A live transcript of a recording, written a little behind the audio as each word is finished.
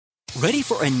Ready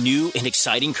for a new and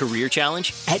exciting career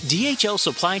challenge? At DHL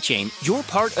Supply Chain, you're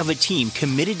part of a team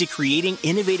committed to creating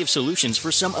innovative solutions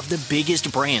for some of the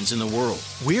biggest brands in the world.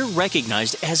 We're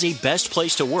recognized as a best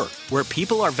place to work, where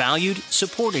people are valued,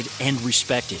 supported, and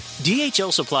respected.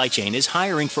 DHL Supply Chain is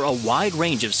hiring for a wide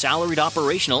range of salaried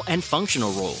operational and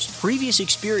functional roles. Previous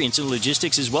experience in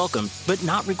logistics is welcome, but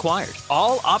not required.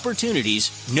 All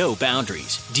opportunities, no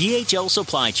boundaries. DHL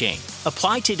Supply Chain.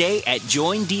 Apply today at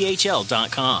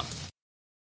joindhl.com.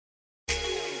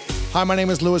 Hi, my name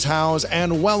is Lewis Howes,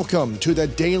 and welcome to the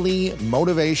Daily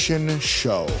Motivation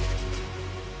Show.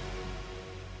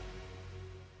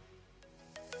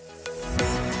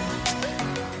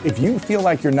 If you feel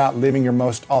like you're not living your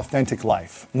most authentic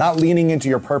life, not leaning into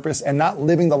your purpose, and not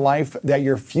living the life that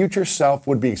your future self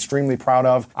would be extremely proud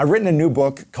of, I've written a new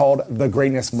book called The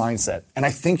Greatness Mindset, and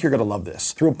I think you're going to love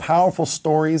this. Through powerful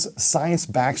stories,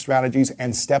 science-backed strategies,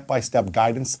 and step-by-step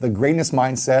guidance, The Greatness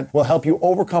Mindset will help you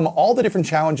overcome all the different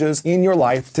challenges in your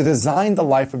life to design the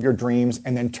life of your dreams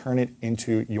and then turn it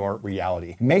into your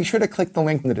reality. Make sure to click the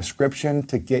link in the description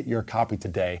to get your copy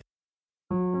today.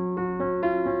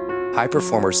 High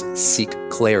performers seek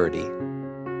clarity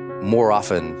more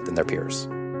often than their peers.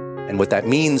 And what that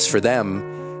means for them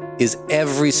is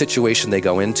every situation they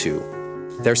go into,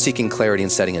 they're seeking clarity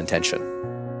and setting intention.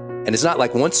 And it's not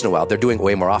like once in a while, they're doing it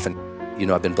way more often. You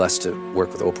know, I've been blessed to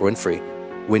work with Oprah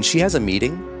Winfrey. When she has a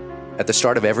meeting, at the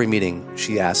start of every meeting,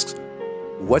 she asks,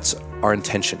 what's our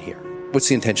intention here? What's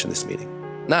the intention of this meeting?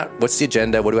 Not what's the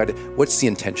agenda, what do I do? What's the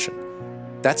intention?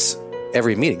 That's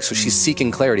every meeting. So she's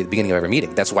seeking clarity at the beginning of every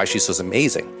meeting. That's why she's so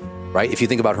amazing, right? If you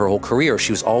think about her whole career,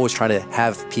 she was always trying to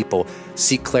have people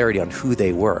seek clarity on who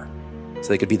they were so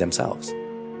they could be themselves.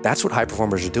 That's what high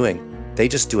performers are doing. They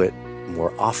just do it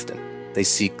more often. They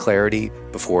seek clarity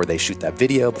before they shoot that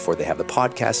video, before they have the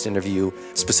podcast interview.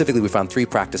 Specifically, we found 3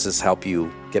 practices to help you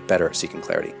get better at seeking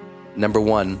clarity. Number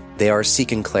 1, they are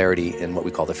seeking clarity in what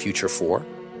we call the future 4.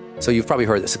 So you've probably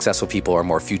heard that successful people are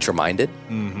more future-minded.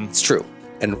 Mm-hmm. It's true.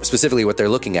 And specifically what they're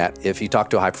looking at, if you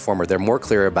talk to a high performer, they're more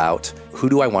clear about who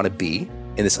do I want to be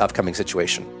in this upcoming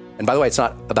situation. And by the way, it's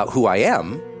not about who I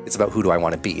am, it's about who do I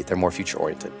want to be. They're more future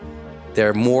oriented.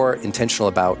 They're more intentional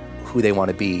about who they want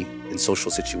to be in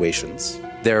social situations.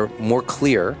 They're more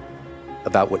clear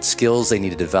about what skills they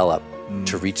need to develop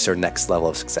to reach their next level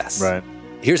of success. Right.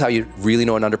 Here's how you really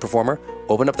know an underperformer.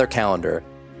 Open up their calendar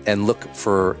and look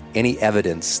for any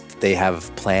evidence that they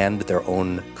have planned their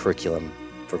own curriculum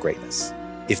for greatness.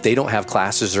 If they don't have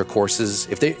classes or courses,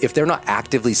 if they're not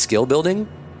actively skill building,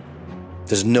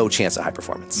 there's no chance of high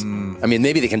performance. I mean,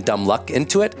 maybe they can dumb luck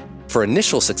into it for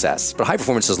initial success, but high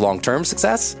performance is long-term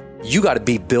success. You got to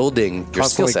be building your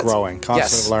skill sets.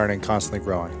 Constantly learning, constantly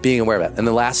growing. Being aware of it. And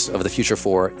the last of the future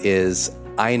 4 is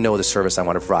I know the service I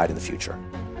want to provide in the future.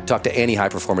 Talk to any high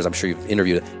performers, I'm sure you've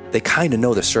interviewed, they kind of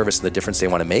know the service and the difference they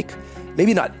want to make.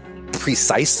 Maybe not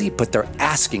precisely, but they're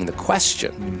asking the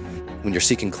question. When you're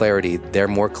seeking clarity, they're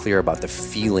more clear about the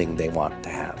feeling they want to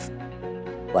have.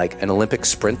 Like an Olympic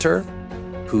sprinter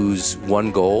who's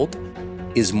won gold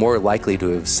is more likely to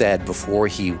have said before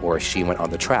he or she went on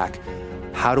the track,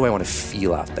 how do I want to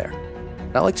feel out there?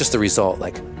 Not like just the result,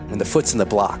 like when the foot's in the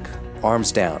block,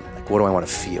 arms down, like what do I want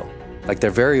to feel? Like they're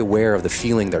very aware of the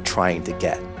feeling they're trying to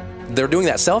get. They're doing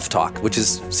that self-talk, which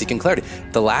is seeking clarity.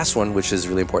 The last one, which is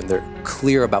really important, they're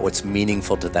clear about what's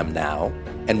meaningful to them now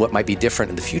and what might be different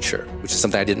in the future, which is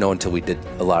something I didn't know until we did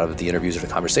a lot of the interviews or the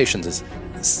conversations.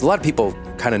 Is a lot of people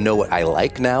kind of know what I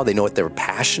like now. They know what their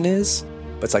passion is,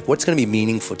 but it's like, what's going to be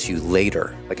meaningful to you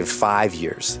later, like in 5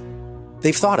 years?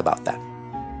 They've thought about that.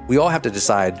 We all have to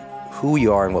decide who we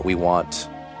are and what we want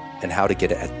and how to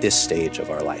get it at this stage of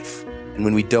our life. And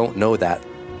when we don't know that,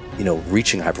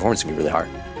 reaching high performance can be really hard.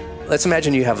 Let's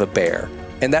imagine you have a bear,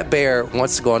 and that bear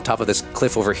wants to go on top of this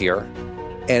cliff over here,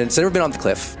 and it's never been on the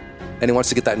cliff, and he wants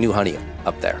to get that new honey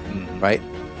up there, right?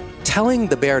 Telling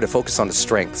the bear to focus on its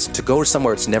strengths, to go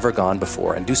somewhere it's never gone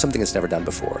before and do something it's never done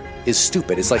before is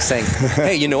stupid. It's like saying,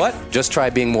 hey, you know what? Just try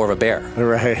being more of a bear.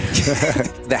 Right.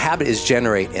 The habit is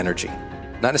generate energy,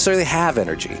 not necessarily have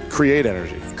energy. Create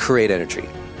energy. Create energy.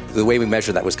 The way we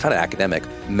measure that was kind of academic.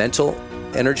 Mental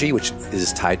energy, which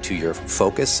is tied to your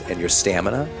focus and your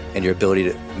stamina and your ability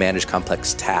to manage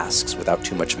complex tasks without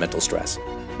too much mental stress.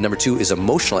 Number 2 is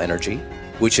emotional energy,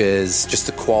 which is just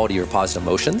the quality of your positive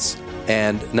emotions.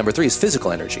 And number 3 is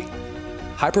physical energy.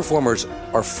 High performers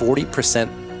are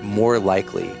 40% more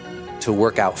likely to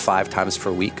work out 5 times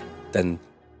per week than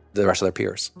the rest of their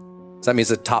peers. So that means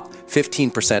the top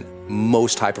 15%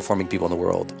 most high-performing people in the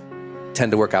world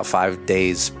tend to work out 5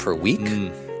 days per week,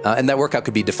 And that workout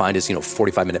could be defined as,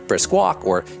 45-minute brisk walk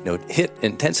or, HIIT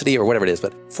intensity or whatever it is,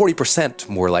 but 40%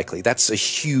 more likely. That's a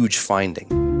huge finding.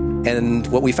 And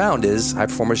what we found is high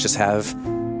performers just have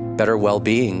better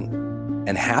well-being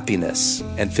and happiness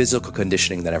and physical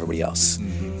conditioning than everybody else.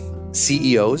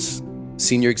 CEOs,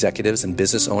 senior executives, and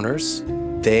business owners,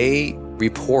 they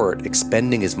report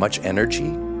expending as much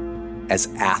energy as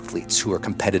athletes who are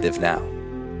competitive now.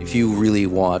 If you really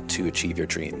want to achieve your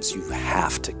dreams, you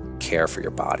have to care for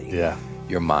your body,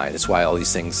 your mind. That's why all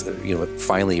these things,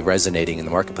 finally resonating in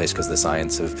the marketplace because of the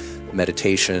science of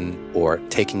meditation or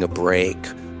taking a break.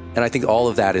 And I think all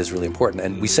of that is really important.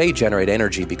 And we say generate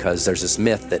energy because there's this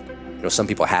myth that, some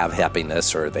people have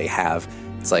happiness or they have,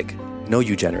 it's like, no,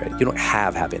 you generate it. You don't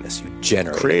have happiness, you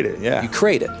generate it. Create it, yeah. You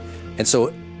create it. And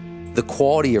so the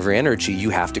quality of your energy you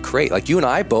have to create. Like you and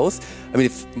I both,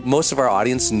 if most of our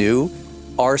audience knew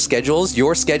our schedules,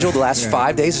 your schedule the last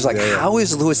 5 days, is like, how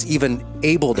is Lewis even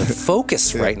able to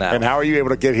focus right now? And how are you able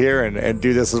to get here and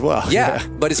do this as well? Yeah,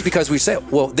 but it's because we say,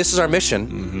 well, this is our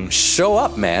mission. Show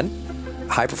up, man.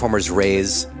 High performers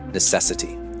raise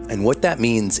necessity. And what that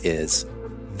means is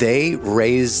they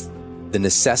raise the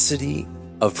necessity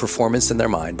of performance in their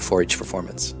mind before each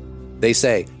performance. They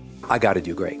say, I got to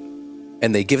do great.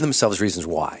 And they give themselves reasons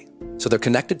why. So they're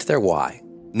connected to their why.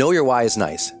 Know your why is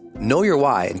nice. Know your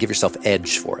why and give yourself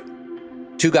edge for it.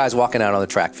 Two guys walking out on the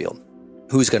track field.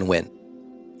 Who's going to win?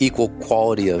 Equal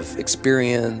quality of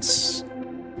experience,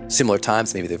 similar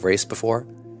times, maybe they've raced before.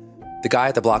 The guy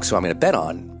at the blocks who I'm going to bet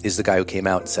on is the guy who came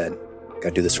out and said, got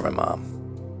to do this for my mom.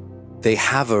 They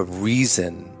have a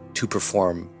reason to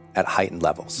perform at heightened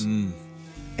levels. And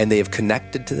they have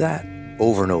connected to that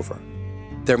over and over.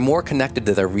 They're more connected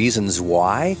to their reasons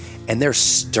why, and they're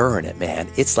stirring it, man.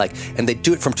 It's like, and they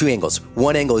do it from two angles.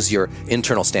 One angle is your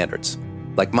internal standards.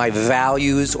 Like my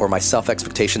values or my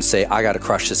self-expectations say, I got to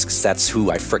crush this because that's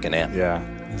who I freaking am. Yeah.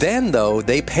 Then, though,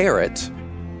 they pair it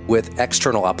with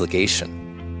external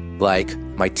obligation. Like,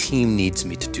 my team needs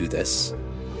me to do this.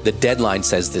 The deadline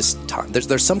says this time.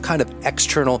 There's some kind of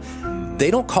external,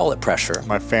 they don't call it pressure.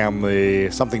 My family,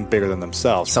 something bigger than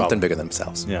themselves. Something bigger than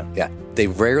themselves. Yeah. They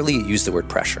rarely use the word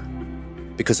pressure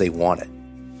because they want it.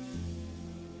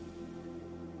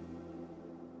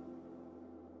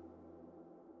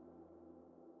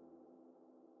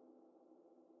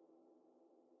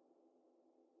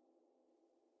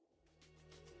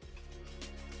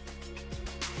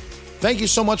 Thank you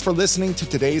so much for listening to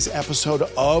today's episode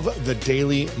of The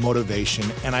Daily Motivation,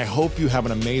 and I hope you have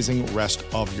an amazing rest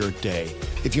of your day.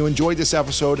 If you enjoyed this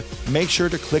episode, make sure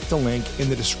to click the link in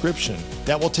the description.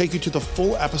 That will take you to the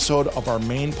full episode of our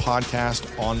main podcast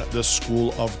on the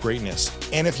School of Greatness.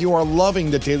 And if you are loving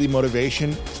The Daily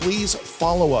Motivation, please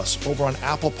follow us over on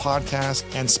Apple Podcasts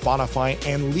and Spotify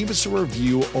and leave us a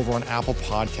review over on Apple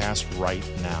Podcasts right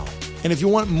now. And if you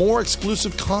want more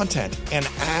exclusive content and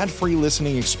ad-free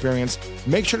listening experience,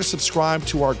 make sure to subscribe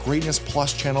to our Greatness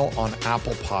Plus channel on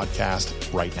Apple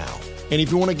Podcast right now. And if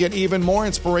you want to get even more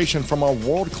inspiration from our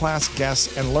world-class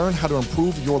guests and learn how to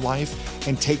improve your life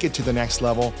and take it to the next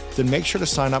level, then make sure to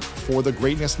sign up for the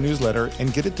Greatness newsletter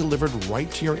and get it delivered right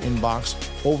to your inbox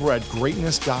over at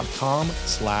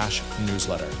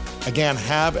greatness.com/newsletter. Again,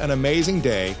 have an amazing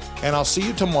day, and I'll see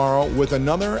you tomorrow with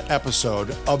another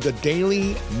episode of the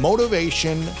Daily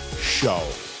Motivation Show.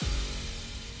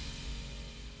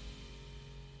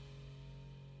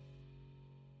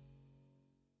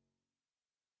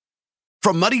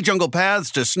 From muddy jungle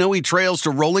paths to snowy trails to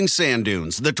rolling sand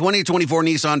dunes, the 2024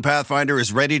 Nissan Pathfinder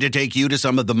is ready to take you to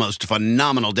some of the most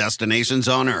phenomenal destinations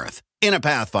on Earth. In a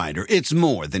Pathfinder, it's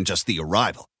more than just the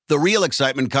arrival. The real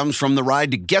excitement comes from the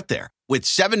ride to get there. With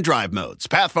 7 drive modes,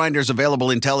 Pathfinder's available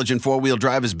intelligent 4-wheel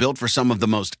drive is built for some of the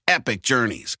most epic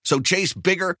journeys. So chase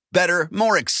bigger, better,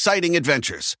 more exciting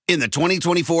adventures in the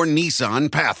 2024 Nissan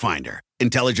Pathfinder.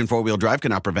 Intelligent 4-wheel drive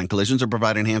cannot prevent collisions or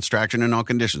provide enhanced traction in all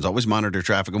conditions. Always monitor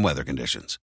traffic and weather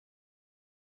conditions.